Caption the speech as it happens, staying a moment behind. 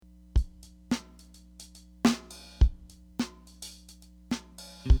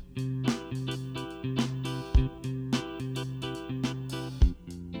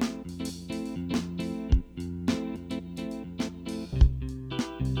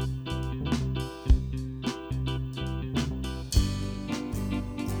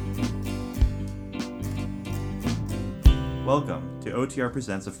Welcome to OTR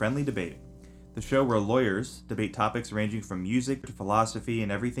Presents A Friendly Debate, the show where lawyers debate topics ranging from music to philosophy and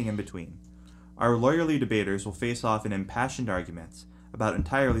everything in between. Our lawyerly debaters will face off in impassioned arguments about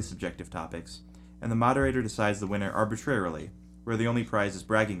entirely subjective topics, and the moderator decides the winner arbitrarily, where the only prize is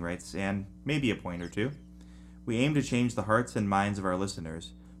bragging rights and maybe a point or two. We aim to change the hearts and minds of our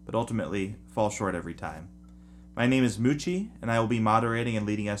listeners, but ultimately fall short every time. My name is Moochie, and I will be moderating and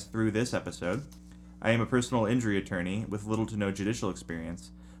leading us through this episode. I am a personal injury attorney with little to no judicial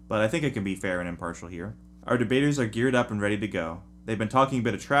experience, but I think I can be fair and impartial here. Our debaters are geared up and ready to go. They've been talking a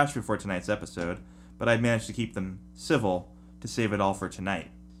bit of trash before tonight's episode, but I've managed to keep them civil to save it all for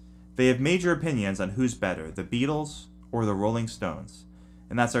tonight. They have major opinions on who's better, the Beatles or the Rolling Stones,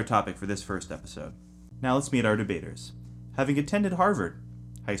 and that's our topic for this first episode. Now let's meet our debaters. Having attended Harvard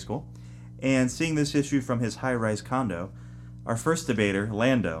High School and seeing this issue from his high-rise condo, our first debater,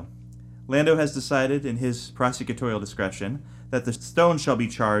 Lando has decided, in his prosecutorial discretion, that the Stones shall be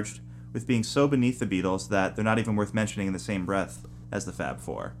charged with being so beneath the Beatles that they're not even worth mentioning in the same breath as the Fab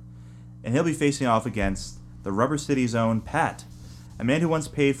Four. And he'll be facing off against the Rubber City's own Pat, a man who once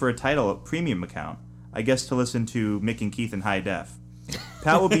paid for a Tidal premium account, I guess to listen to Mick and Keith in high def.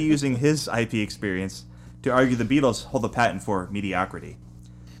 Pat will be using his IP experience to argue the Beatles hold the patent for mediocrity.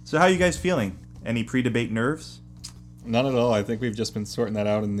 So how are you guys feeling? Any pre-debate nerves? None at all. I think we've just been sorting that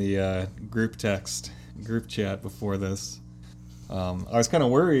out in the group chat before this. I was kind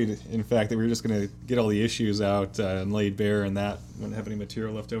of worried, in fact, that we were just going to get all the issues out and laid bare and that wouldn't have any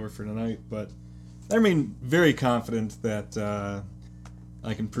material left over for tonight. But I remain very confident that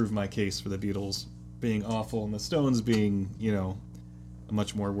I can prove my case for the Beatles being awful and the Stones being, a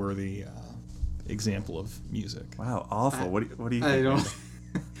much more worthy example of music. Wow, awful. What do you think? I don't...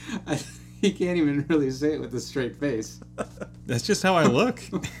 You can't even really say it with a straight face. That's just how I look.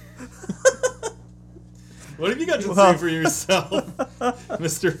 What have you got to say for yourself,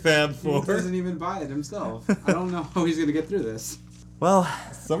 Mr. Fab Four? He doesn't even buy it himself. I don't know how he's going to get through this. Well,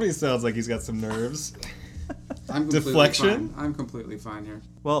 somebody sounds like he's got some nerves. I'm Deflection? Fine. I'm completely fine here.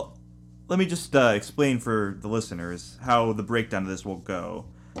 Well, let me just explain for the listeners how the breakdown of this will go.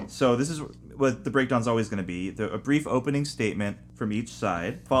 So this is what the breakdown's always going to be. A brief opening statement from each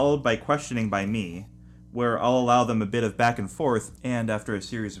side, followed by questioning by me, where I'll allow them a bit of back and forth, and after a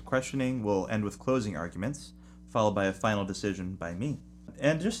series of questioning, we'll end with closing arguments, followed by a final decision by me.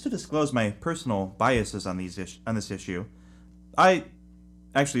 And just to disclose my personal biases on this issue, I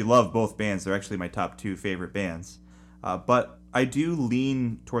actually love both bands. They're actually my top two favorite bands. But I do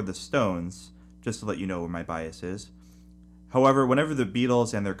lean toward the Stones, just to let you know where my bias is. However, whenever the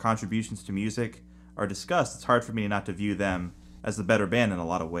Beatles and their contributions to music are discussed, it's hard for me not to view them as the better band in a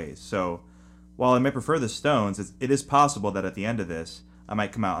lot of ways. So, while I may prefer the Stones, it is possible that at the end of this, I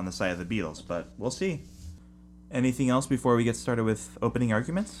might come out on the side of the Beatles, but we'll see. Anything else before we get started with opening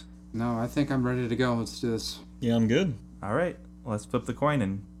arguments? No, I think I'm ready to go. Let's do this. Yeah, I'm good. All right, let's flip the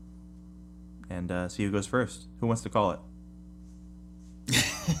coin and see who goes first. Who wants to call it?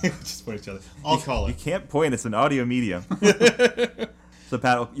 Just point each other. I'll call it. You can't point. It's an audio medium. So,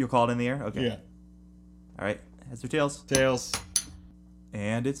 Pat, you'll call it in the air? Okay. Yeah. All right. Heads or tails? Tails.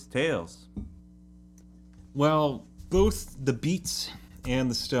 And it's tails. Well, both the Beats and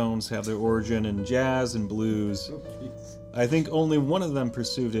the Stones have their origin in jazz and blues. I think only one of them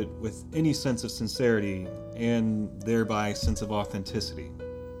pursued it with any sense of sincerity and thereby sense of authenticity.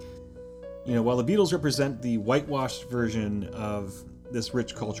 While the Beatles represent the whitewashed version of this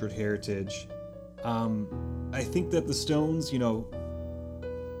rich cultured heritage, I think that the Stones,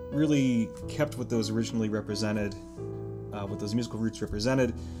 really kept what those originally represented, what those musical roots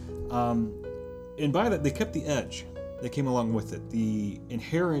represented, and by that they kept the edge that came along with it, the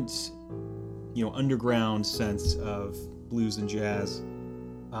inherent, underground sense of blues and jazz,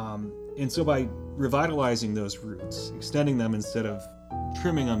 and so by revitalizing those roots, extending them instead of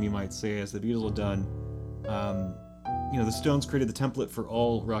trimming them, you might say, as the Beatles have done, the Stones created the template for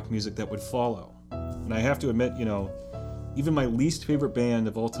all rock music that would follow. And I have to admit, even my least favorite band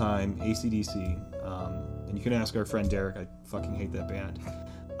of all time, AC/DC, and you can ask our friend Derek, I fucking hate that band,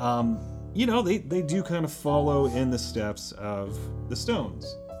 they do kind of follow in the steps of the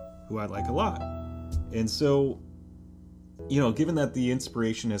Stones, who I like a lot. And so, given that the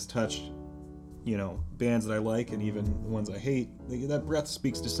inspiration has touched, bands that I like and even the ones I hate, that breadth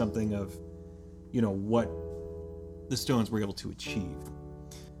speaks to something of, what the Stones were able to achieve.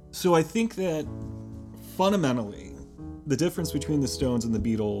 So I think that fundamentally, the difference between the Stones and the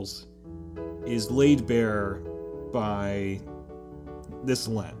Beatles is laid bare by this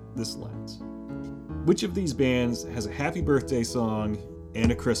lens. Which of these bands has a happy birthday song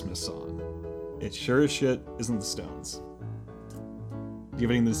and a Christmas song? It sure as shit isn't the Stones. Do you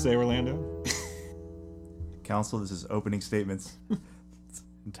have anything to say, Orlando? Counsel, this is opening statements. It's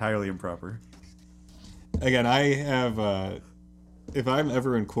entirely improper. Again, I have, if I'm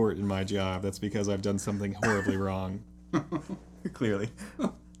ever in court in my job, that's because I've done something horribly wrong. Clearly.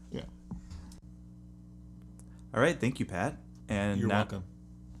 Yeah. All right, thank you, Pat. And You're welcome.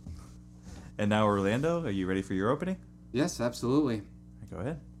 And now, Orlando, are you ready for your opening? Yes, absolutely. Go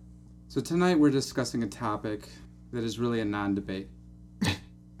ahead. So tonight we're discussing a topic that is really a non-debate.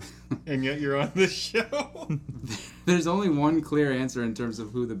 And yet you're on this show. There's only one clear answer in terms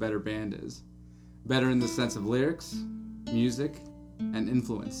of who the better band is. Better in the sense of lyrics, music, and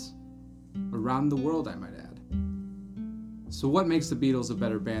influence. Around the world, I might add. So what makes the Beatles a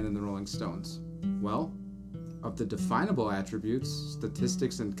better band than the Rolling Stones? Well, of the definable attributes,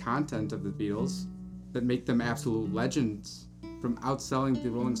 statistics, and content of the Beatles that make them absolute legends, from outselling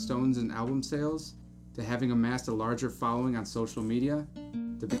the Rolling Stones in album sales, to having amassed a larger following on social media,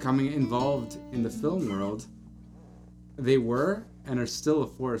 to becoming involved in the film world, they were and are still a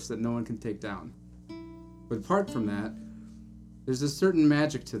force that no one can take down. But apart from that, there's a certain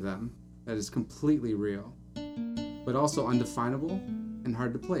magic to them that is completely real, but also undefinable and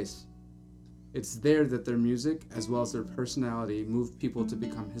hard to place. It's there that their music, as well as their personality, move people to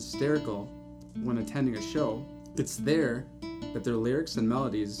become hysterical when attending a show. It's there that their lyrics and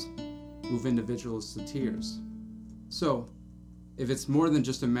melodies move individuals to tears. So, if it's more than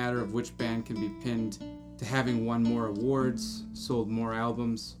just a matter of which band can be pinned to having won more awards, sold more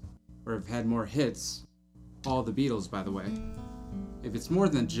albums, or have had more hits, all the Beatles, by the way. If it's more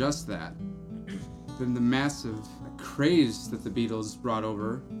than just that, then the massive craze that the Beatles brought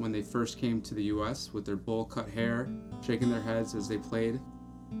over when they first came to the US with their bowl-cut hair, shaking their heads as they played,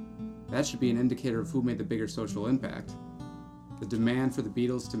 that should be an indicator of who made the bigger social impact. The demand for the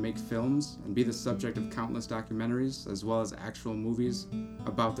Beatles to make films and be the subject of countless documentaries, as well as actual movies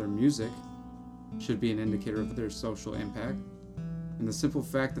about their music, should be an indicator of their social impact. And the simple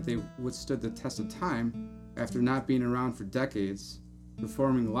fact that they withstood the test of time after not being around for decades,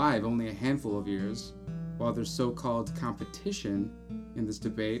 performing live only a handful of years, while their so-called competition in this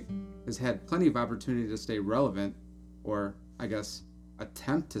debate has had plenty of opportunity to stay relevant, or, I guess,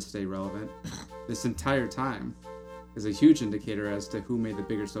 attempt to stay relevant, this entire time, is a huge indicator as to who made the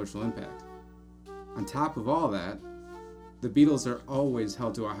bigger social impact. On top of all that, the Beatles are always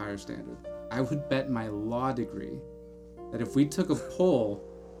held to a higher standard. I would bet my law degree that if we took a poll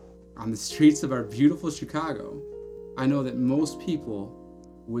on the streets of our beautiful Chicago, I know that most people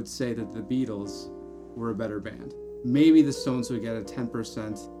would say that the Beatles were a better band. Maybe the Stones would get a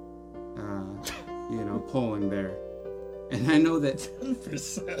 10% polling there. And I know that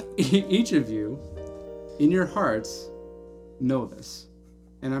 10%. Each of you, in your hearts, know this.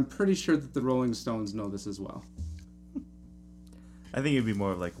 And I'm pretty sure that the Rolling Stones know this as well. I think it'd be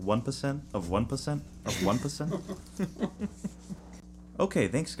more of like 1% of 1% of 1%. Okay,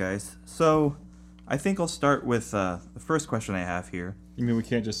 thanks, guys. So, I think I'll start with the first question I have here. You mean we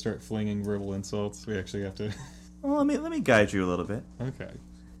can't just start flinging verbal insults? We actually have to... Well, let me guide you a little bit. Okay.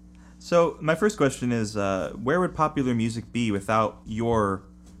 So, my first question is, where would popular music be without your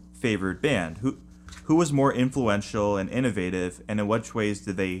favorite band? Who was more influential and innovative, and in which ways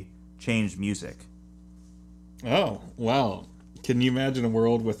did they change music? Oh, wow. Can you imagine a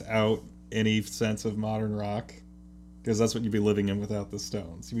world without any sense of modern rock? Because that's what you'd be living in without the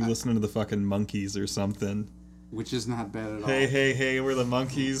Stones. You'd be listening to the fucking Monkees or something. Which is not bad at all. Hey, we're the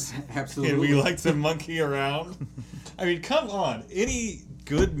Monkees. Absolutely. And we like to monkey around. I mean, come on. Any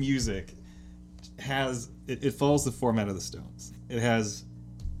good music has... It follows the format of the Stones. It has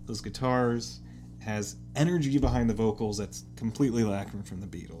those guitars, has energy behind the vocals that's completely lacking from the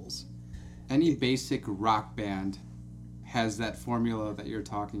Beatles. Any basic rock band has that formula that you're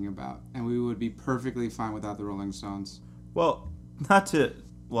talking about, and we would be perfectly fine without the Rolling Stones. Well, I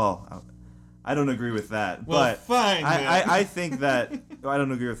don't agree with that. Well, but fine, man. I think that I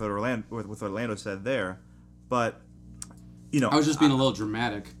don't agree with what Orlando said there, but I was just being a little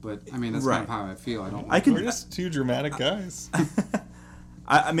dramatic, but I mean that's right. kind of how I feel. We're just two dramatic guys.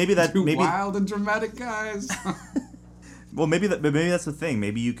 Maybe wild and dramatic guys. Well, maybe that's the thing.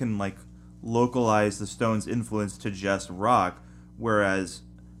 Maybe you can like localize the Stones' influence to just rock, whereas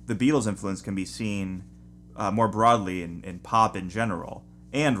the Beatles' influence can be seen more broadly in pop in general,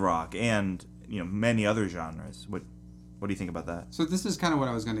 and rock, and many other genres. What do you think about that? So this is kind of what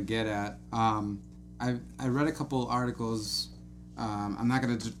I was going to get at. I read a couple articles. I'm not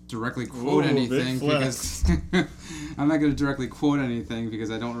going to directly quote anything because I'm not going to directly quote anything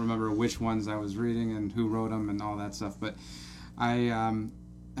because I don't remember which ones I was reading and who wrote them and all that stuff. But I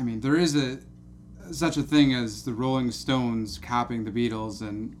mean, there is such a thing as the Rolling Stones copying the Beatles,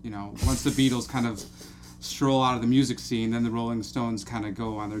 and once the Beatles kind of stroll out of the music scene, then the Rolling Stones kind of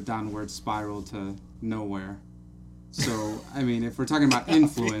go on their downward spiral to nowhere. So, I mean, if we're talking about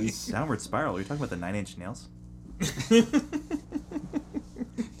influence... Downward spiral? Are you talking about the Nine Inch Nails?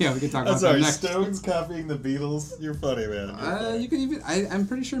 Yeah, we can talk about that next. Stones copying the Beatles? You're funny, man. You can even... I'm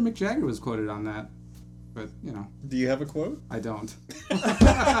pretty sure Mick Jagger was quoted on that. But, Do you have a quote? I don't.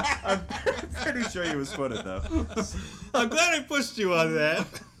 I'm pretty sure he was quoted, though. I'm glad I pushed you on that.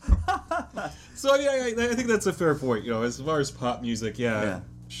 So, I think that's a fair point. As far as pop music,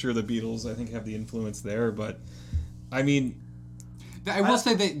 sure, the Beatles, I think, have the influence there, but... I mean, I will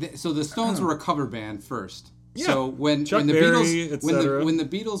say so the Stones were a cover band first. Yeah. So when the Berry, Beatles when the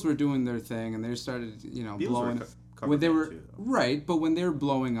Beatles were doing their thing and they started blowing when they were right, but when they were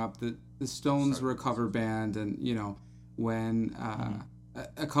blowing up, the Stones were a cover band, and when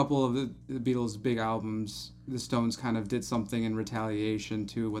a couple of the Beatles' big albums, the Stones kind of did something in retaliation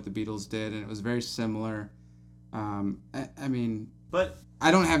to what the Beatles did, and it was very similar. I mean, but. I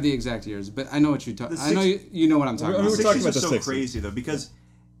don't have the exact years, but I know what I know you know what I'm talking about. The 60s was so crazy, though, because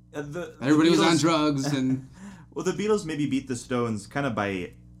everybody was on drugs, and... Well, the Beatles maybe beat the Stones kind of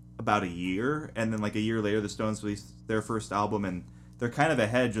by about a year, and then, like, a year later, the Stones released their first album, and they're kind of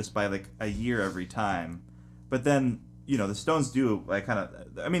ahead just by, like, a year every time. But then, the Stones do, like, kind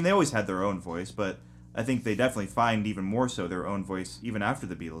of... I mean, they always had their own voice, but I think they definitely find even more so their own voice even after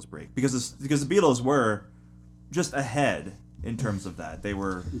the Beatles break. Because the Beatles were just ahead... In terms of that, they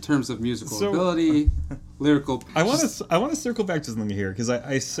were in terms of musical ability, lyrical. I want to circle back to something here because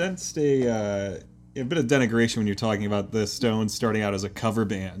I sensed a bit of denigration when you're talking about the Stones starting out as a cover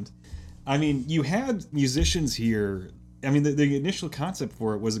band. I mean, you had musicians here. I mean, the initial concept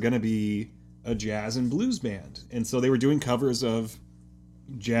for it was going to be a jazz and blues band, and so they were doing covers of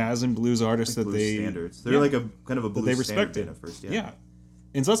jazz and blues artists like that blues they standards. They're like a kind of a blues they respected at first. Yeah,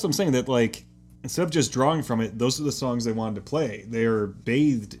 and so that's what I'm saying, that like. Instead of just drawing from it, those are the songs they wanted to play. They are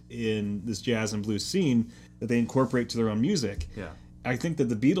bathed in this jazz and blues scene that they incorporate to their own music. Yeah, I think that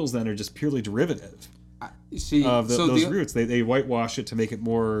the Beatles then are just purely derivative of those roots. They whitewash it to make it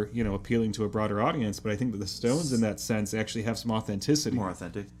more appealing to a broader audience. But I think that the Stones, in that sense, actually have some authenticity. More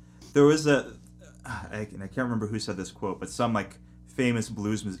authentic. There was I can't remember who said this quote, but some like famous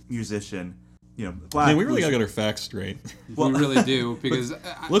blues musician. Black. Man, we really gotta get our facts straight. Well, we really do, because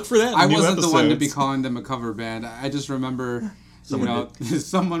look for that. I wasn't the one to be calling them a cover band. I just remember,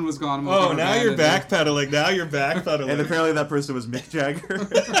 someone was calling them. Oh, now you're backpedaling. Now you're backpedaling. And apparently that person was Mick Jagger.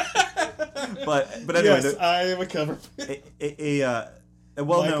 but anyway, yes, I am a cover. A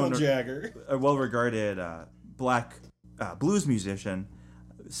well-known, Michael Jagger, a well-regarded black blues musician.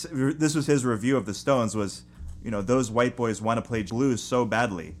 This was his review of the Stones. Was those white boys want to play blues so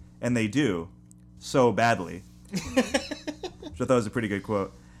badly, and they do. So badly. Which I thought was a pretty good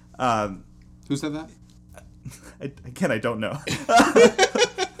quote. Who said that? I don't know.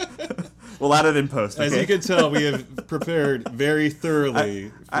 We'll add it in post. Okay? As you can tell, we have prepared very thoroughly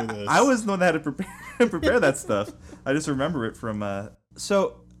for this. I was the one that had to prepare that stuff. I just remember it from...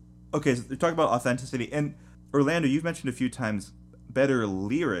 So you're talking about authenticity. And Orlando, you've mentioned a few times better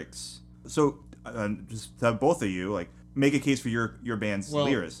lyrics. So just to have both of you, like, make a case for your band's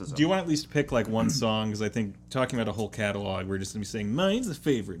lyricism. Do you want to at least pick like one song? Because I think talking about a whole catalog, we're just going to be saying, mine's the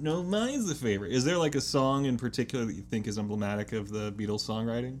favorite. No, mine's the favorite. Is there like a song in particular that you think is emblematic of the Beatles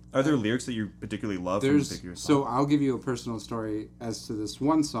songwriting? Are there lyrics that you particularly love from a particular song? So I'll give you a personal story as to this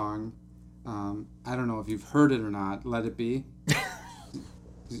one song. I don't know if you've heard it or not. Let It Be.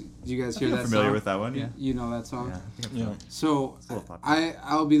 Do you guys hear that song? Familiar with that one? Yeah. You know that song? Yeah. So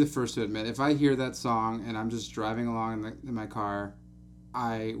I'll be the first to admit, if I hear that song and I'm just driving along in my car,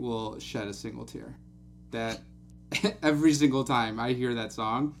 I will shed a single tear. That every single time I hear that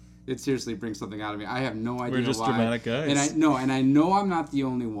song, it seriously brings something out of me. I have no idea why. We're just dramatic guys. And I know I'm not the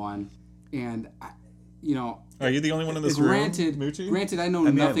only one. And are you the only one in this room? Granted, I know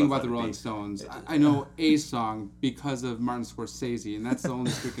nothing about the Rolling Stones. I know a song because of Martin Scorsese, and that's the only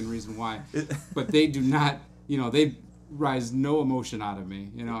freaking reason why. But they do not, they rise no emotion out of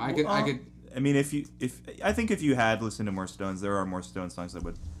me. I could. I mean, I think if you had listened to more Stones, there are more Stones songs that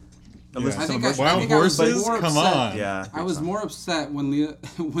would. Yeah. Wild Horses, come on. Yeah, I was more upset when Leo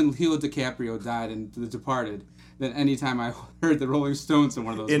DiCaprio died in The Departed than any time I heard the Rolling Stones in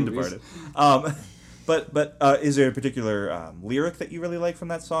one of those movies. Departed. But is there a particular lyric that you really like from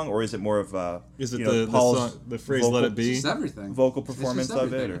that song, or is it more of Is it Paul's the phrase vocal, "Let It Be"? It's just everything. vocal It's just performance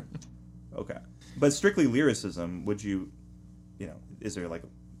of it? everything. Or okay, but strictly lyricism, would you know, is there like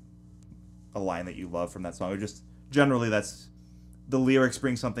a line that you love from that song, or just generally that's the lyrics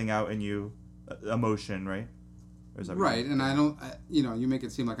bring something out in you, emotion, right? Or is that Right, and I don't, you know, you make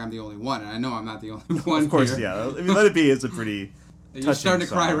it seem like I'm the only one, and I know I'm not the only one. Of course, here. yeah. I mean, Let It Be is a pretty. You're starting to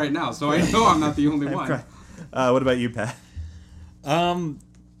song. cry right now, so I know I'm not the only I'm one. crying. What about you, Pat?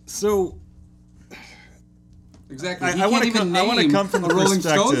 So Exactly. I want to come from a the Rolling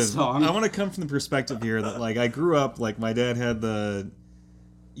perspective. Stones song. I want to come from the perspective here that like I grew up like my dad had the,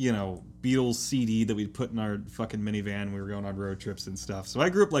 you know, Beatles CD that we'd put in our fucking minivan when we were going on road trips and stuff. So I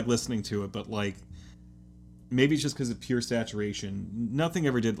grew up like listening to it, but like maybe it's just because of pure saturation. Nothing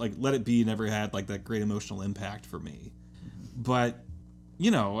ever did like Let It Be never had like that great emotional impact for me. But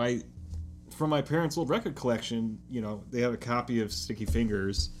you know, from my parents' old record collection, you know, they have a copy of Sticky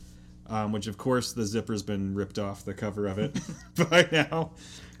Fingers. Which, of course, the zipper's been ripped off the cover of it by now.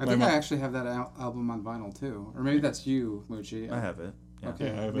 I think I actually have that album on vinyl, too. Or maybe that's you, Moochie. I have it. Yeah. Okay,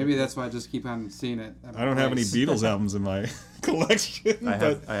 Yeah, I have maybe it. that's why I just keep on seeing it. I don't have any Beatles albums in my collection. I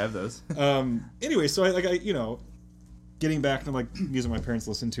have those. Anyway, so I you know, getting back to like music my parents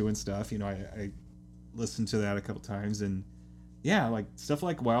listened to and stuff, you know, I listened to that a couple times, and yeah, like stuff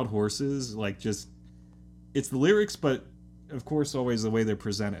like Wild Horses, like just it's the lyrics, but of course always the way they're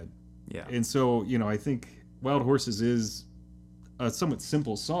presented. Yeah. And so, you know, I think Wild Horses is a somewhat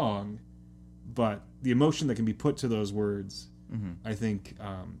simple song, but the emotion that can be put to those words, I think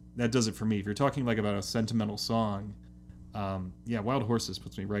that does it for me. If you're talking like about a sentimental song, yeah, Wild Horses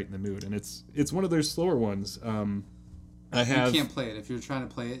puts me right in the mood, and it's one of their slower ones. I have. You can't play it if you're trying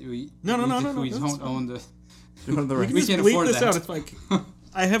to play it. No. We don't own the. We can't bleep afford this that. out. It's like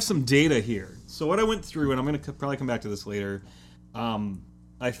I have some data here. So what I went through, and I'm going to probably come back to this later.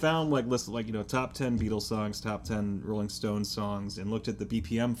 I found like lists like, you know, top 10 Beatles songs, top 10 Rolling Stones songs, and looked at the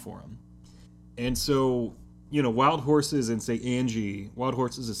BPM for them. And so, you know, Wild Horses and say Angie. Wild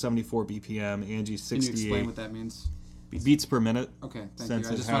Horses is 74 BPM, Angie 68. Can you explain what that means? Beats per minute. Okay, thank Sense you.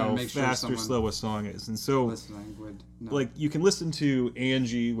 I of just wanted how to make sure fast or someone slow a song is. And so, listening would know. like, you can listen to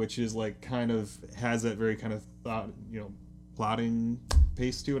Angie, which is like kind of has that very kind of thought, you know, plodding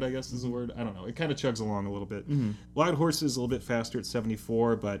pace to it, I guess is the word. I don't know. It kind of chugs along a little bit. Wild Horses is a little bit faster at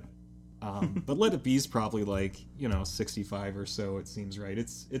 74, but Let It Be is probably like, you know, 65 or so. It seems right.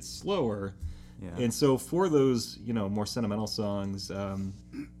 It's slower, and so for those, you know, more sentimental songs, I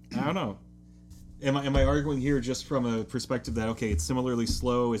don't know. Am I arguing here just from a perspective that okay, it's similarly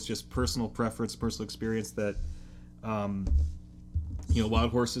slow? It's just personal preference, personal experience that, you know,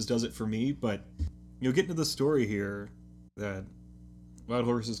 Wild Horses does it for me. But you know, getting to the story here, that Wild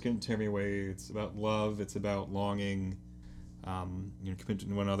Horses Couldn't Tear Me Away. It's about love. It's about longing. You know, committed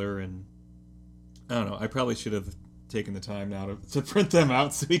to one another, and I don't know. I probably should have taken the time now to print them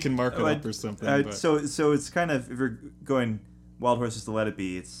out so we can mark it up or something. But. So it's kind of, if you're going Wild Horses to Let It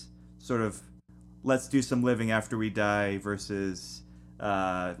Be, it's sort of let's do some living after we die versus when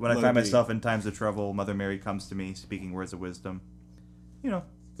I find myself in times of trouble, Mother Mary comes to me speaking words of wisdom. You know,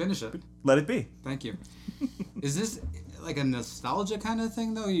 finish it. Let it be. Thank you. Is this like a nostalgia kind of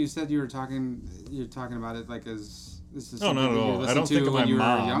thing though? You said you're talking about it like as. This is no, not at all. I don't think of my you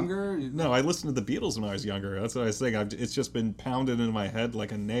mom. Were younger? No, I listened to the Beatles when I was younger. That's what I was saying. It's just been pounded into my head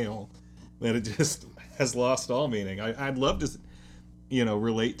like a nail that it just has lost all meaning. I'd love to, you know,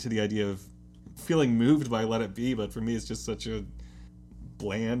 relate to the idea of feeling moved by Let It Be, but for me, it's just such a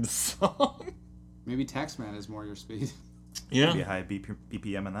bland song. Maybe Taxman is more your speed. Yeah. Maybe a high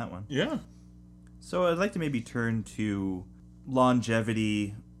BPM on that one. Yeah. So I'd like to maybe turn to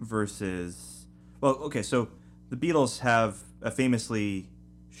longevity versus. Well, okay, so. The Beatles have a famously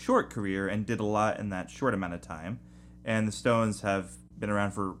short career and did a lot in that short amount of time, and the Stones have been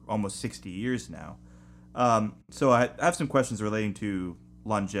around for almost 60 years now. So I have some questions relating to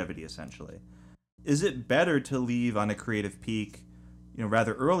longevity, essentially. Is it better to leave on a creative peak, you know,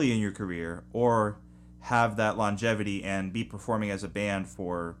 rather early in your career, or have that longevity and be performing as a band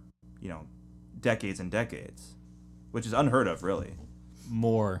for, you know, decades and decades, which is unheard of, really?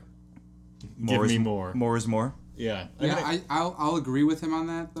 More. Give me more. More is more. Yeah. Yeah, I'll agree with him on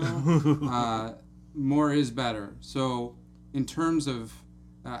that though. More is better. So in terms of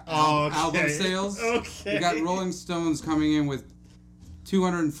album sales, you got Rolling Stones coming in with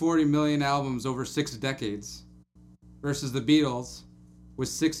 240 million albums over 6 decades, versus the Beatles with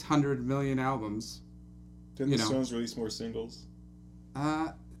 600 million albums. Didn't the Stones release more singles?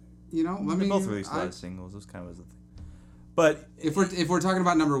 You know, They both released a lot of singles. Those kind of was the thing. But if we're talking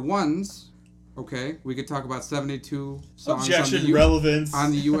about number ones, Okay, we could talk about 72 songs Objection, relevance.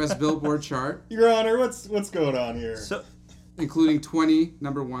 on the U.S. Billboard chart, Your Honor, what's going on here? So, including 20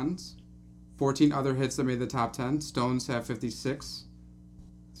 number ones, 14 other hits that made the top 10. Stones have 56,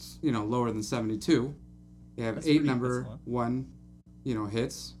 lower than 72. They have 8 number one,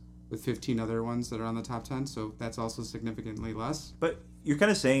 hits with 15 other ones that are on the top 10, so that's also significantly less. but you're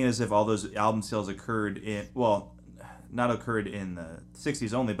kind of saying as if all those album sales occurred in, well, not occurred in the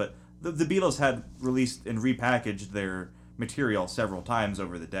 60s only, but the Beatles had released and repackaged their material several times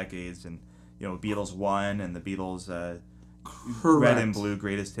over the decades, and Beatles 1 and the Beatles Red and Blue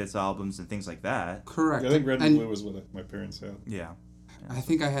Greatest Hits albums and things like that. Correct. I think Red and Blue was what my parents had. Yeah. I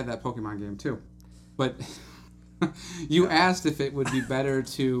think I had that Pokemon game too. But you asked if it would be better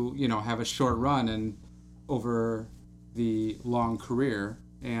to, have a short run and over the long career,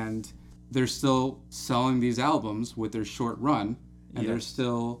 and they're still selling these albums with their short run, and they're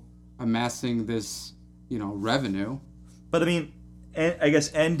still amassing this, revenue. But I mean, I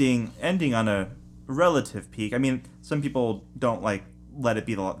guess ending on a relative peak. I mean, some people don't let it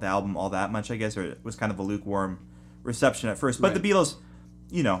be the album all that much, I guess, or it was kind of a lukewarm reception at first. But Right. the Beatles,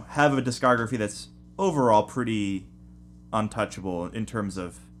 have a discography that's overall pretty untouchable in terms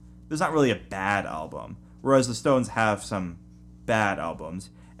of there's not really a bad album, whereas the Stones have some bad albums,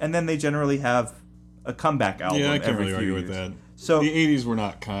 and then they generally have a comeback album. Yeah, I can't every really few argue with years. that. So The 80s were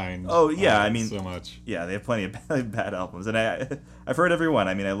not kind. Oh, yeah, I mean, so much. yeah, they have plenty of bad albums, and I've heard every one.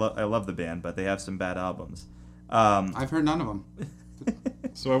 I mean, I love the band, but they have some bad albums. I've heard none of them.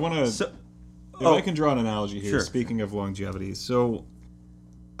 So I want to, if I can draw an analogy here, Sure. speaking of longevity. So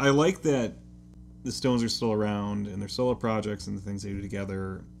I like that the Stones are still around and their solo projects and the things they do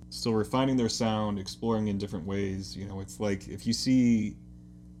together, still refining their sound, exploring in different ways. It's like if you see,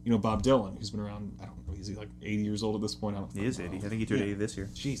 Bob Dylan, who's been around, I don't know, is he like 80 years old at this point? I don't know. He is 80. I think he turned 80 this year.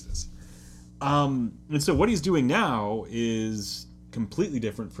 Jesus. And so what he's doing now is completely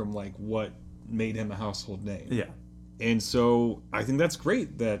different from like what made him a household name. Yeah. And so I think that's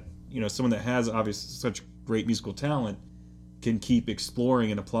great that, someone that has obviously such great musical talent can keep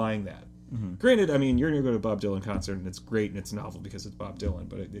exploring and applying that. Mm-hmm. Granted, I mean, you're going to go to a Bob Dylan concert and it's great and it's novel because it's Bob Dylan,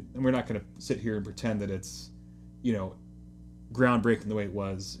 but and we're not going to sit here and pretend that it's, groundbreaking the way it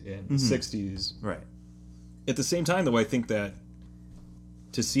was in the 60s. Right. At the same time, though, I think that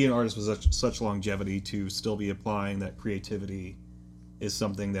to see an artist with such longevity to still be applying that creativity is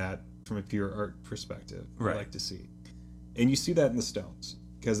something that, from a pure art perspective, Right. I like to see. And you see that in the Stones,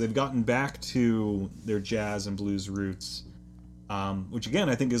 because they've gotten back to their jazz and blues roots, which, again,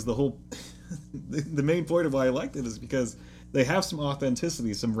 I think is the whole... the main point of why I liked it is because they have some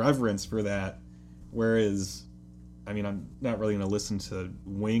authenticity, some reverence for that, whereas... I mean, I'm not really going to listen to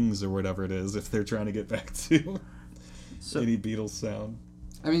Wings or whatever it is if they're trying to get back to any Beatles sound.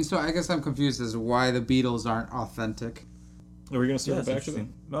 I mean, so I guess I'm confused as to why the Beatles aren't authentic. Are we going to circle Yeah, back to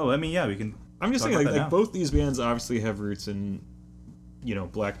them? Oh, I mean, yeah, we can. I'm just talk saying, about that like now. both these bands obviously have roots in,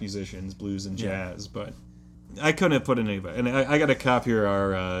 black musicians, blues and Yeah. jazz, but I couldn't have put in anybody. And I got a cop here.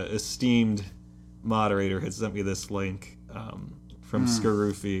 Our esteemed moderator had sent me this link from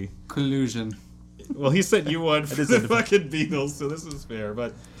Skaroofy. Collusion. Well, he sent you one for did the send it. fucking Beatles, so this is fair.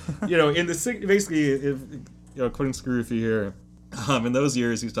 But in the basically, quoting Scroofy here, in those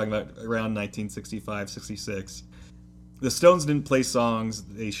years, he was talking about around 1965, 66. The Stones didn't play songs;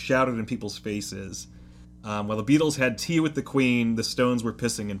 they shouted in people's faces. While the Beatles had tea with the Queen, the Stones were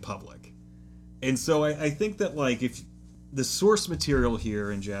pissing in public. And so I think that if the source material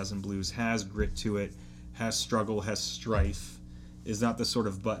here in jazz and blues has grit to it, has struggle, has strife, is not the sort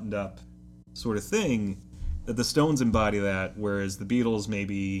of buttoned up sort of thing, that the Stones embody that, whereas the Beatles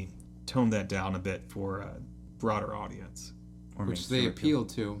maybe toned that down a bit for a broader audience. Which they appeal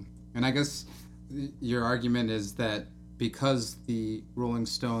to. And I guess your argument is that because the Rolling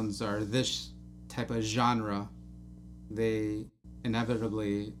Stones are this type of genre, they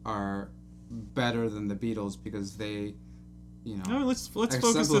inevitably are better than the Beatles because they, No, let's focus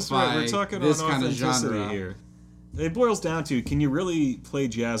this way. We're talking on this kind of authenticity genre. here. It boils down to, can you really play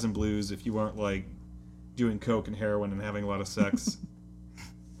jazz and blues if you aren't doing coke and heroin and having a lot of sex?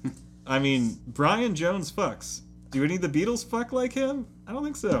 I mean, Brian Jones fucks. Do any of the Beatles fuck like him? I don't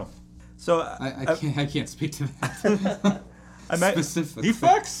think so. So I can't speak to that. Specifically. He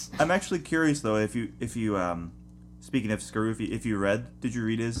fucks. I'm actually curious though if you speaking of Skaroofy, did you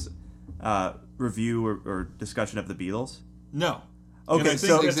read his review or discussion of the Beatles? No. Okay, And I think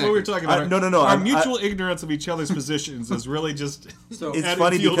so that's what we're talking about. no. Our mutual ignorance of each other's positions is really just So It's adding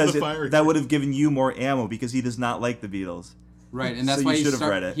funny fuel to because the fire that here. would have given you more ammo because he does not like the Beatles. Right, and that's So why you he should have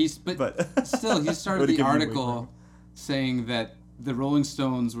started. read it, But still, he started Would've the given you way article saying that the Rolling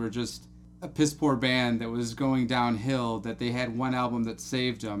Stones were just a piss poor band that was going downhill, that they had one album that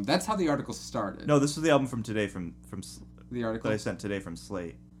saved them. That's how the article started. No, this was the album from today The article that I sent today from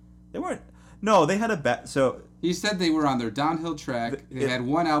Slate. They weren't. No, they had so he said they were on their downhill track. They had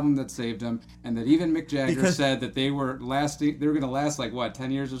one album that saved them, and that even Mick Jagger said that they were lasting. They were going to last like what,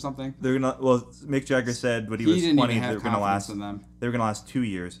 10 years or something. they're gonna. Well, Mick Jagger said when he was 20, they were going to last. In them. They were going to last 2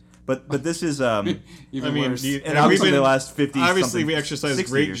 years. But this is Even worse. and obviously they last 50. Obviously, we exercise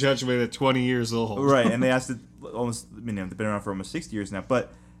great years. judgment at 20 years old. Right, and they asked it almost. I mean, they've been around for almost 60 years now.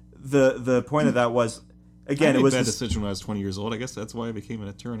 But the point of that was, again, I it was made that decision when I was 20 years old. I guess that's why I became an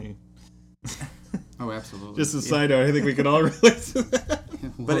attorney. Oh, absolutely. Just a side note, I think we can all relate to that.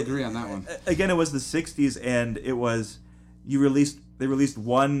 We'll agree on that one. Again, it was the 60s, and it was they released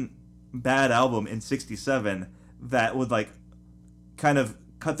one bad album in 67 that would like kind of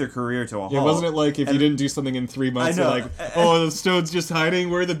cut their career to a halt. Yeah, wasn't it like if you didn't do something in 3 months, I know. you're like, oh, the Stones just hiding?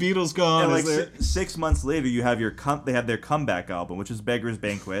 Where are the Beatles gone? And like 6 months later, you have they had their comeback album, which is Beggar's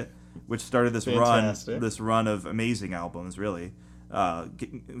Banquet, which started this run of amazing albums, really,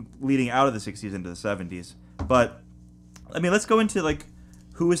 leading out of the 60s into the 70s. But I mean, let's go into like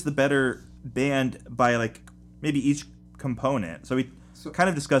who is the better band by like maybe each component. So we kind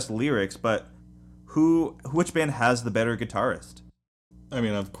of discussed lyrics, but which band has the better guitarist? I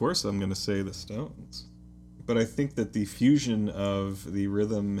mean, of course, I'm going to say the Stones. But I think that the fusion of the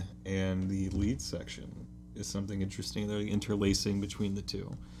rhythm and the lead section is something interesting. They're interlacing between the two.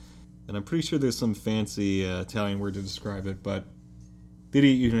 And I'm pretty sure there's some fancy Italian word to describe it, but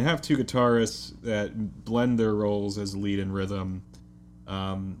you can have two guitarists that blend their roles as lead and rhythm.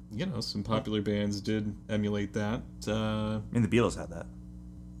 Some popular bands did emulate that. I mean, the Beatles had that.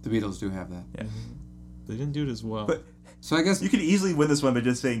 The Beatles do have that. Yeah. They didn't do it as well. But so I guess you could easily win this one by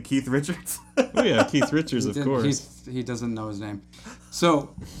just saying Keith Richards. Oh yeah, Keith Richards, of course. He doesn't know his name.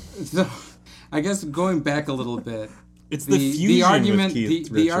 So I guess going back a little bit, it's the fusion argument. With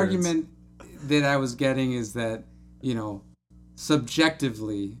Keith The argument that I was getting is that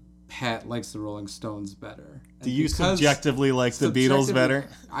subjectively, Pat likes the Rolling Stones better. Do you subjectively like the Beatles better?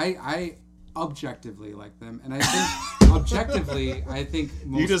 I objectively like them, and I think objectively, I think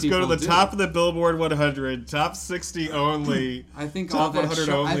most you just go to the do. top of the Billboard 100, top 60 only. I think top all that 100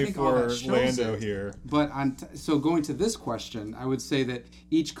 only for Lando here. But so going to this question, I would say that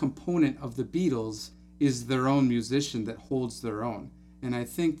each component of the Beatles is their own musician that holds their own. And I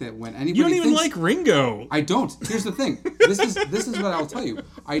think that when anybody you don't even like Ringo. I don't. Here's the thing. This is what I'll tell you.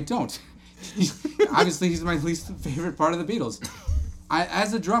 I don't. Obviously, he's my least favorite part of the Beatles.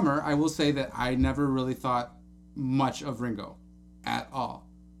 As a drummer, I will say that I never really thought much of Ringo, at all.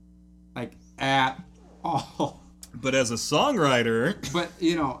 Like at all. But as a songwriter,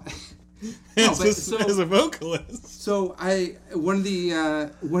 as a vocalist. So one of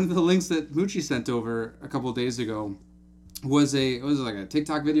the links that Moochie sent over a couple of days ago was like a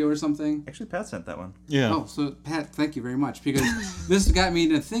TikTok video or something. Actually, Pat sent that one. Yeah. Oh, so Pat, thank you very much, because this got me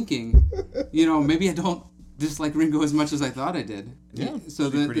into thinking, maybe I don't dislike Ringo as much as I thought I did. Yeah. So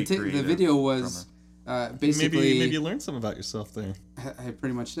the video was basically maybe you learned some about yourself there. I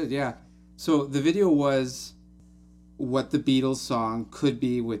pretty much did, yeah. So the video was what the Beatles song could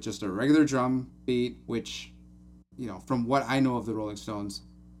be with just a regular drum beat, which, from what I know of the Rolling Stones,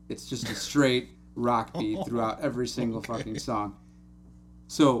 it's just a straight rock beat throughout every single fucking song.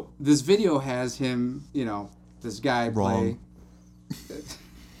 So this video has him, this guy play.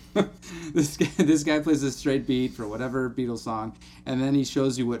 This guy plays a straight beat for whatever Beatles song, and then he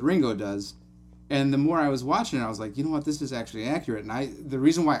shows you what Ringo does. And the more I was watching it, I was like, you know what, this is actually accurate. And the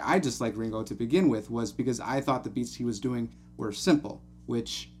reason why I disliked Ringo to begin with was because I thought the beats he was doing were simple,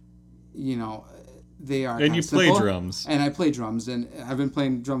 which, they are. And you play drums. And I play drums, and I've been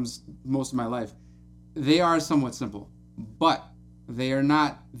playing drums most of my life. They are somewhat simple, but they are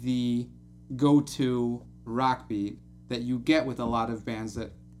not the go-to rock beat that you get with a lot of bands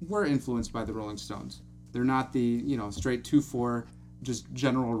that were influenced by the Rolling Stones. They're not the, straight 2/4 just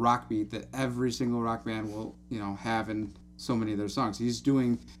general rock beat that every single rock band will, have in so many of their songs. He's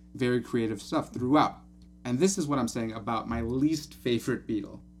doing very creative stuff throughout. And this is what I'm saying about my least favorite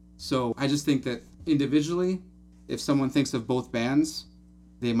Beatle. So I just think that individually, if someone thinks of both bands,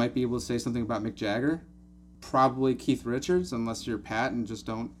 they might be able to say something about Mick Jagger. Probably Keith Richards, unless you're Pat and just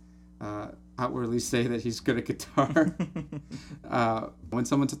don't outwardly say that he's good at guitar. When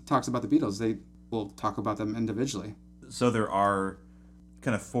someone talks about the Beatles, they will talk about them individually. So there are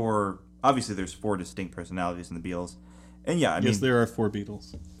kind of obviously there's 4 distinct personalities in the Beatles. And yeah, I mean... Yes, there are 4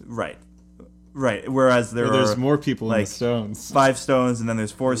 Beatles. Right. Whereas there's more people in the Stones. 5 Stones, and then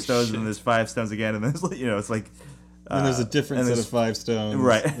there's 4 Stones, and then there's 5 Stones again, and then there's, it's like... and there's a different set of 5 Stones.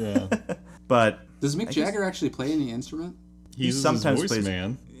 Right. Yeah. But Does Mick Jagger actually play any instrument? He sometimes his voice, plays,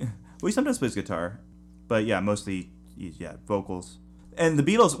 man. well, he sometimes plays guitar, but yeah, mostly vocals. And the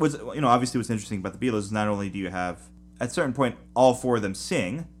Beatles was, obviously what's interesting about the Beatles is not only do you have at a certain point all four of them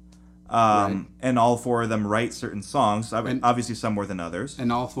sing, Right. and all four of them write certain songs. Obviously, some more than others.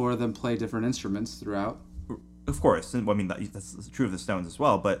 And all four of them play different instruments throughout. Of course, and, that's true of the Stones as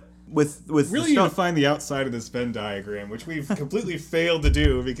well. But with Really, the you gotta find the outside of this Venn diagram, which we've completely failed to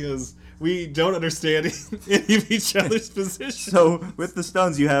do because we don't understand any of each other's positions. So with the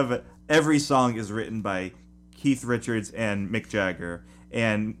Stones, you have every song is written by Keith Richards and Mick Jagger,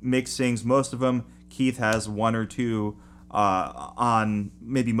 and Mick sings most of them. Keith has one or two on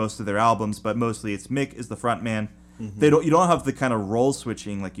maybe most of their albums, but mostly it's Mick is the front man. Mm-hmm. You don't have the kind of role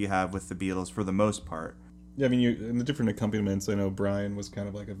switching like you have with the Beatles for the most part. Yeah, I mean, in the different accompaniments, I know Brian was kind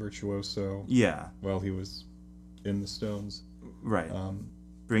of like a virtuoso. Yeah. While he was in the Stones. Right.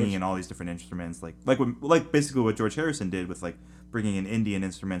 Bringing in all these different instruments, like basically what George Harrison did with like bringing in Indian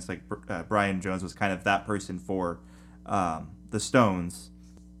instruments. Like Brian Jones was kind of that person for the Stones,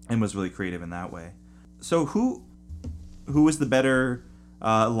 and was really creative in that way. So who was the better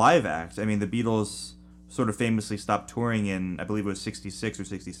live act? I mean, the Beatles sort of famously stopped touring in, I believe it was 66 or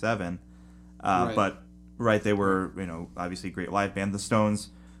 67, Right. but they were obviously a great live band. The Stones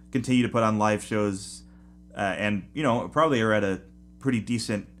continue to put on live shows, and probably are at a pretty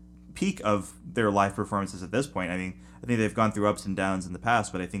decent peak of their live performances at this point. I mean, I think they've gone through ups and downs in the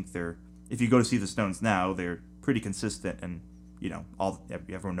past, but I think if you go to see the Stones now, they're pretty consistent, and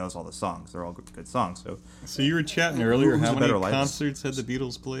everyone knows all the songs. They're all good songs. So you were chatting earlier. Who's How a many better live- concerts had the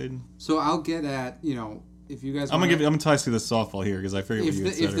Beatles played? So I'll get at, if you guys I'm wanna, gonna toss you the softball here because I figured what you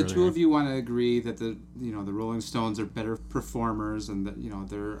had said if the two earlier. of you want to agree that the Rolling Stones are better performers and that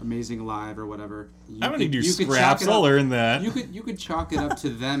they're amazing live or whatever, I don't need your scraps. I'll learn that. You could chalk it up to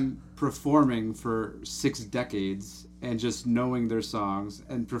them performing for 6 decades and just knowing their songs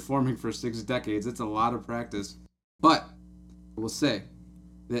and performing for 6 decades. It's a lot of practice, but I will say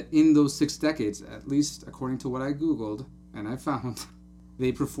that in those 6 decades, at least according to what I Googled and I found,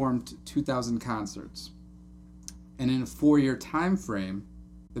 they performed 2,000 concerts. And in a 4-year time frame,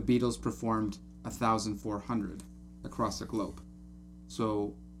 the Beatles performed 1,400 across the globe.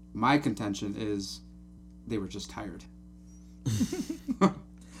 So my contention is they were just tired.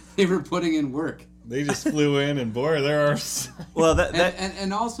 They were putting in work. They just flew in and boy, there are. Well,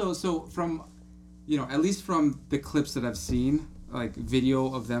 and also, so from, at least from the clips that I've seen, like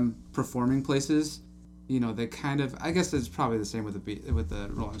video of them performing places, they kind of, I guess it's probably the same with the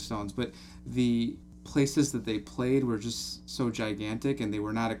Rolling Stones, but the places that they played were just so gigantic, and they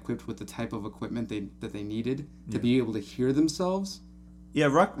were not equipped with the type of equipment that they needed to be able to hear themselves. Yeah,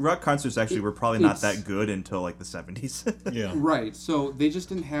 rock concerts actually were probably not that good until like the 70s. Yeah. Right. So they just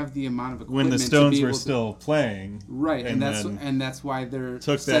didn't have the amount of When equipment the to Stones be were able to, still playing. right, and then that's why they're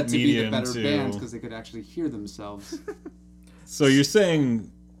took said that to be the medium better to- bands, because they could actually hear themselves. So you're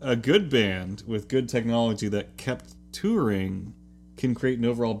saying a good band with good technology that kept touring can create an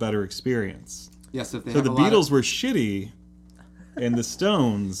overall better experience. Yes, if they So have the a lot Beatles of, were shitty, and the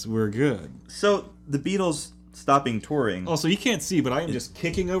Stones were good. So the Beatles stopping touring. Also, you can't see, but I am just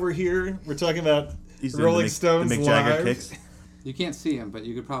kicking over here. We're talking about He's doing Rolling the Stones Mick Jagger live. kicks. you can't see them, but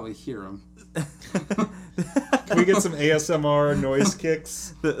you could probably hear them. Can we get some ASMR noise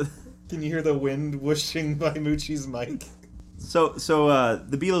kicks? Can you hear the wind whooshing by Moochie's mic? So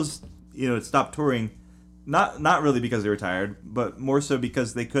the Beatles, stopped touring, not really because they were tired, but more so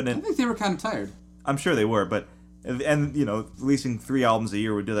because they I couldn't. think they were kind of tired. I'm sure they were, but releasing 3 albums a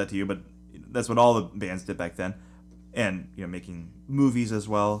year would do that to you. But that's what all the bands did back then, and making movies as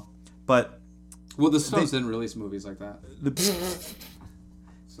well. But Well, the Stones didn't release movies like that.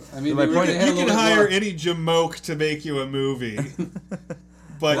 So, I mean, My they point really is- had a You little can bit hire more- any jamoke to make you a movie.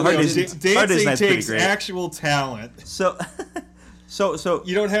 But Well, Hard dancing Day's Night's pretty takes great. actual talent. so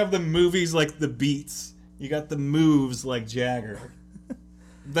You don't have the movies like the Beats. You got the moves like Jagger.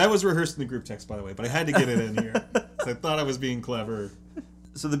 That was rehearsed in the group text, by the way, but I had to get it in here. I thought I was being clever.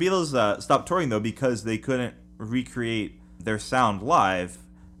 So the Beatles stopped touring though because they couldn't recreate their sound live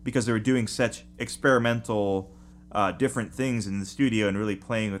because they were doing such experimental, different things in the studio and really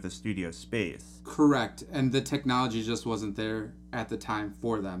playing with the studio space. Correct, and the technology just wasn't there at the time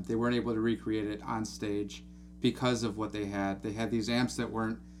for them. They weren't able to recreate it on stage because of what they had. They had these amps that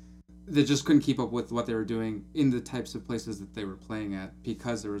just couldn't keep up with what they were doing in the types of places that they were playing at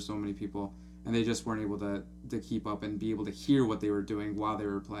because there were so many people, and they just weren't able to keep up and be able to hear what they were doing while they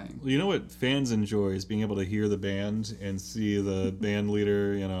were playing. Well, you know what fans enjoy is being able to hear the band and see the band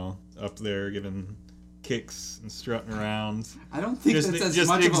leader, up there giving kicks and strutting around. I don't think Just- that's as just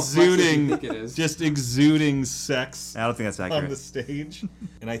much of a flex as you think it is. Just exuding sex I don't think that's accurate. on the stage.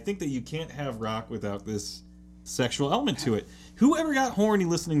 And I think that you can't have rock without this sexual element to it. Whoever got horny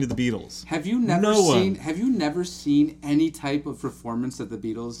listening to the Beatles? Have you never No one. seen any type of performance that the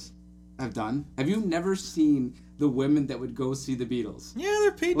Beatles have done? Have you never seen the women that would go see the Beatles? Yeah,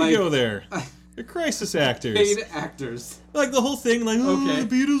 they're paid Like- to go there. They're crisis actors. Paid actors. Like the whole thing, like, oh, Okay.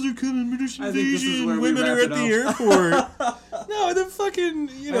 the Beatles are coming, British I think this is invasion, where we women wrap are it at the airport. No, the fucking,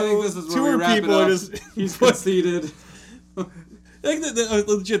 I think this is where we tour wrap it people up. are just... He's conceded. Like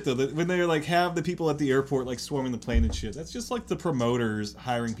legit though, when they like have the people at the airport like swarming the plane and shit, that's just like the promoters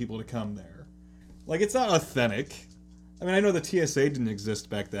hiring people to come there. Like it's not authentic. I mean, I know the TSA didn't exist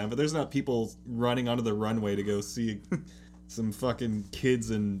back then, but there's not people running onto the runway to go see some fucking kids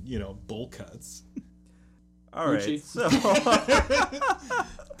in, bowl cuts. All right, Gucci. so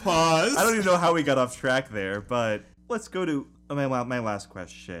Pause. I don't even know how we got off track there, but let's go to my last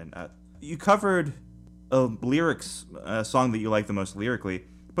question. You covered a song that you like the most lyrically,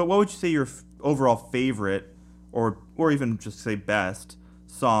 but what would you say your overall favorite, or even just say best,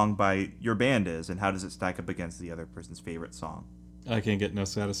 song by your band is, and how does it stack up against the other person's favorite song? I can't get no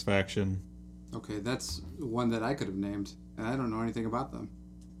satisfaction. Okay, that's one that I could have named, and I don't know anything about them.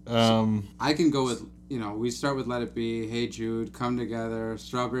 Um, I can go with, we start with Let It Be, Hey Jude, Come Together,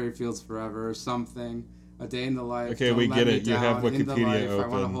 Strawberry Fields Forever, Something, A Day in the Life. Okay, Don't we Let get Me it. You have Down, In the Wikipedia Life, I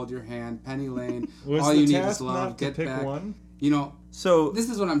Want to open. Hold Your Hand, Penny Lane, was All the You Need task Is Love, not to Get pick Back. one? So This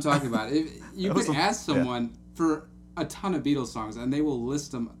is what I'm talking about. If you That could was ask someone for a ton of Beatles songs, and they will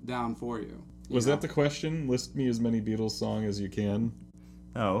list them down for you. Was that the question? List me as many Beatles songs as you can.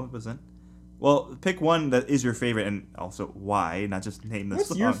 no, it wasn't. Well, pick one that is your favorite, and also why, not just name the What's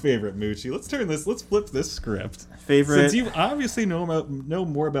song. your favorite, Moochie? Let's flip this script. Favorite? Since you obviously know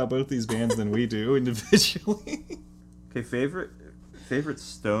more about both these bands than we do individually. Okay, favorite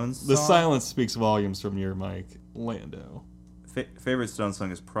Stones song? The silence speaks volumes from your mic, Lando. Favorite Stones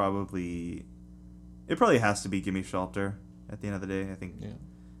song is probably has to be Gimme Shelter at the end of the day. I think Yeah.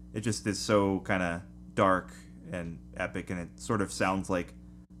 it just is so kind of dark and epic, and it sort of sounds like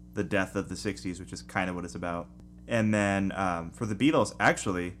the death of the 60s, which is kind of what it's about. And then for the Beatles,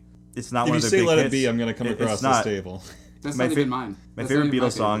 actually, it's not If one you of their say big Let It hits. Be, I'm going to come It's across this not. table. That's my not fa- even mine. My That's favorite not even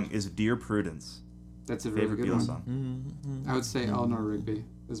Beatles song favorite. is Dear Prudence. That's a really Favorite good Beatles one. song. I would say Eleanor Rigby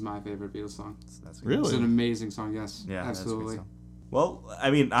is my favorite Beatles song. That's a good Really? It's an amazing song, yes. Yeah, absolutely. That's a great song. Well,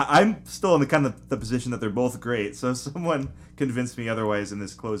 I mean, I'm still in the position that they're both great, so someone convinced me otherwise in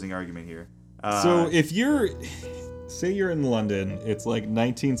this closing argument here. So if say you're in London, it's like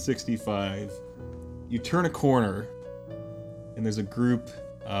 1965, you turn a corner, and there's a group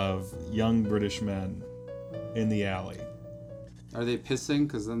of young British men in the alley. Are they pissing?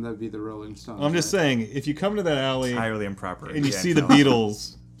 Because then that'd be the Rolling Stones. I'm just right? saying, if you come into that alley entirely improper. and you Yeah, see the no.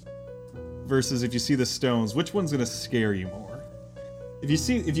 Beatles versus if you see the Stones, which one's gonna scare you more? If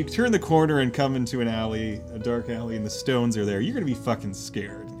you turn the corner and come into an alley, a dark alley, and the Stones are there, you're gonna be fucking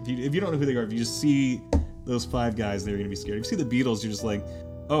scared. If you don't know who they are, if you just see those five guys, they're gonna be scared. If you see the Beatles, you're just like,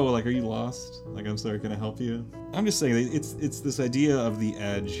 oh, like, are you lost? Like, I'm sorry, can I help you? I'm just saying, it's this idea of the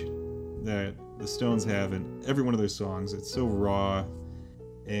edge that the Stones have in every one of their songs. It's so raw.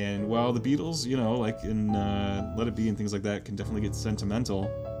 And while the Beatles, like in Let It Be and things like that, can definitely get sentimental,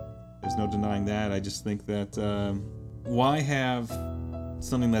 there's no denying that. I just think that why have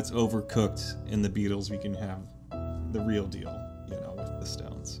something that's overcooked in the Beatles? We can have the real deal, with the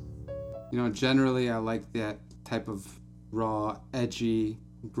Stones. Generally I like that type of raw, edgy,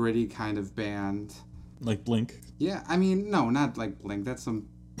 gritty kind of band. Like Blink. Yeah, I mean, no, not like Blink. That's some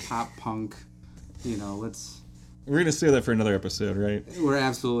pop punk. We're gonna say that for another episode, right? We're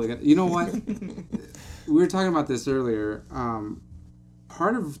absolutely gonna. You know what? We were talking about this earlier.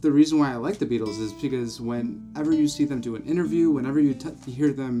 Part of the reason why I like the Beatles is because whenever you see them do an interview, whenever you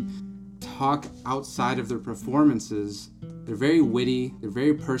hear them talk outside of their performances, they're very witty, they're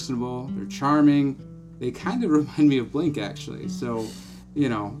very personable, they're charming. They kind of remind me of Blink, actually. So,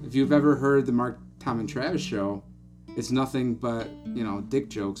 if you've ever heard the Mark, Tom, and Travis show, it's nothing but, dick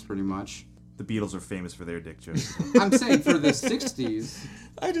jokes, pretty much. The Beatles are famous for their dick jokes. I'm saying for the 60s,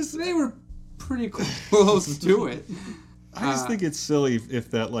 they were pretty close to it. I just think it's silly if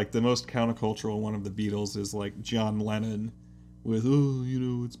that, like, the most countercultural one of the Beatles is, like, John Lennon with,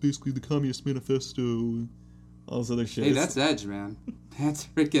 it's basically the Communist Manifesto, all this other shit. Hey, that's Edge, man. That's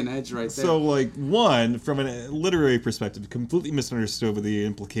freaking Edge right there. So, like, one, from a literary perspective, completely misunderstood what the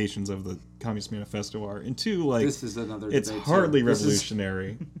implications of the Communist Manifesto are. And two, like, this is another it's debate, hardly too.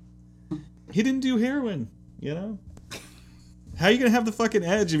 revolutionary. He didn't do heroin, How are you going to have the fucking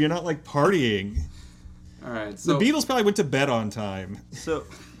edge if you're not, like, partying? All right. The So Beatles probably went to bed on time. So,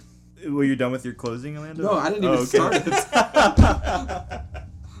 were you done with your closing, Orlando? no, I didn't even start it.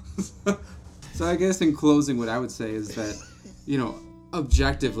 So I guess in closing, what I would say is that,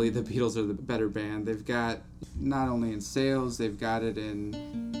 objectively, the Beatles are the better band. They've got not only in sales, they've got it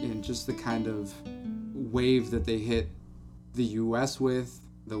in just the kind of wave that they hit the U.S. with,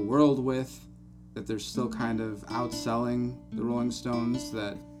 the world with, that they're still kind of outselling the Rolling Stones.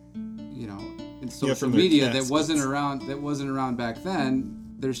 That in social from their media caskets. that wasn't around back then.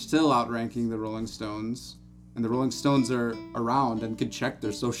 They're still outranking the Rolling Stones. And the Rolling Stones are around and can check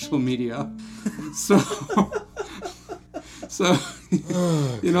their social media. So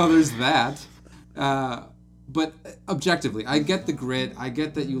there's that. But objectively, I get the grit. I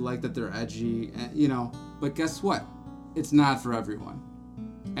get that you like that they're edgy, but guess what? It's not for everyone.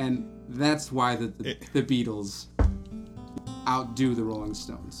 And that's why the Beatles outdo the Rolling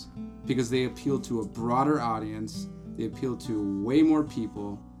Stones. Because they appeal to a broader audience. They appeal to way more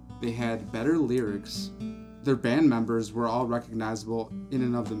people. They had better lyrics. Their band members were all recognizable in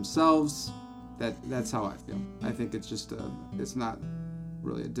and of themselves. That's how I feel. I think it's just it's not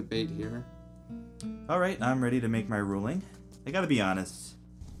really a debate here. All right, I'm ready to make my ruling. I gotta be honest.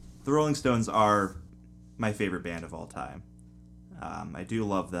 The Rolling Stones are my favorite band of all time. I do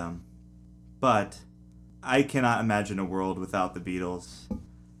love them. But I cannot imagine a world without the Beatles.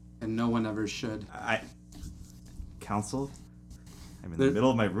 And no one ever should. Counsel? I'm in the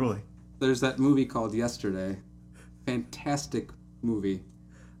middle of my ruling. There's that movie called Yesterday. Fantastic movie.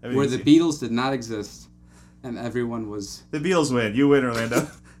 Where the Beatles did not exist. And everyone was... The Beatles win. You win, Orlando.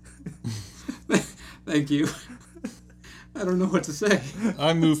 Thank you. I don't know what to say.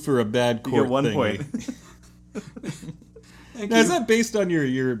 I move for a bad court You get 1 thingy. point. Now, is that based on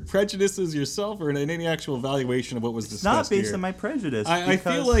your prejudices yourself or in any actual evaluation of what was It's discussed not based here? on my prejudice. I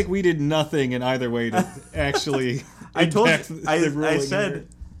feel like we did nothing in either way to actually I told impact you, the I ruling said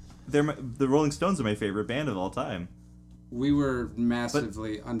the Rolling Stones are my favorite band of all time. We were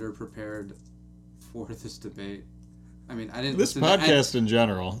massively underprepared for this debate. I mean, I didn't This listen to podcast in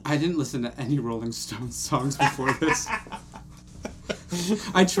general. I didn't listen to any Rolling Stones songs before this.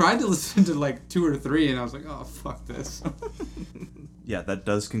 I tried to listen to like 2 or 3, and I was like, "Oh, fuck this." Yeah, that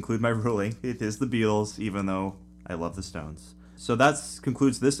does conclude my ruling. It is the Beatles, even though I love the Stones. So that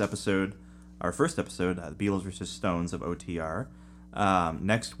concludes this episode, our first episode, the Beatles versus Stones of OTR.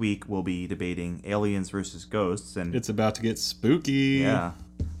 Next week we'll be debating aliens versus ghosts, and It's about to get spooky. yeah,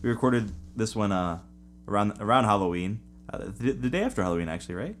 we recorded this one around Halloween, the day after Halloween,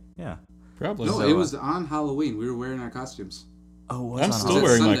 actually, right? Yeah. Probably. No, So, it was on Halloween. We were wearing our costumes. Oh, I'm still Halloween?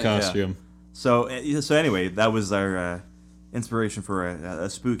 wearing my Sunday, yeah. costume. So anyway, that was our inspiration for a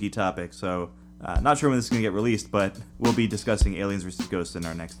spooky topic. So not sure when this is going to get released, but we'll be discussing aliens versus ghosts in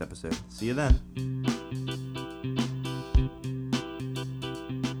our next episode. See you then.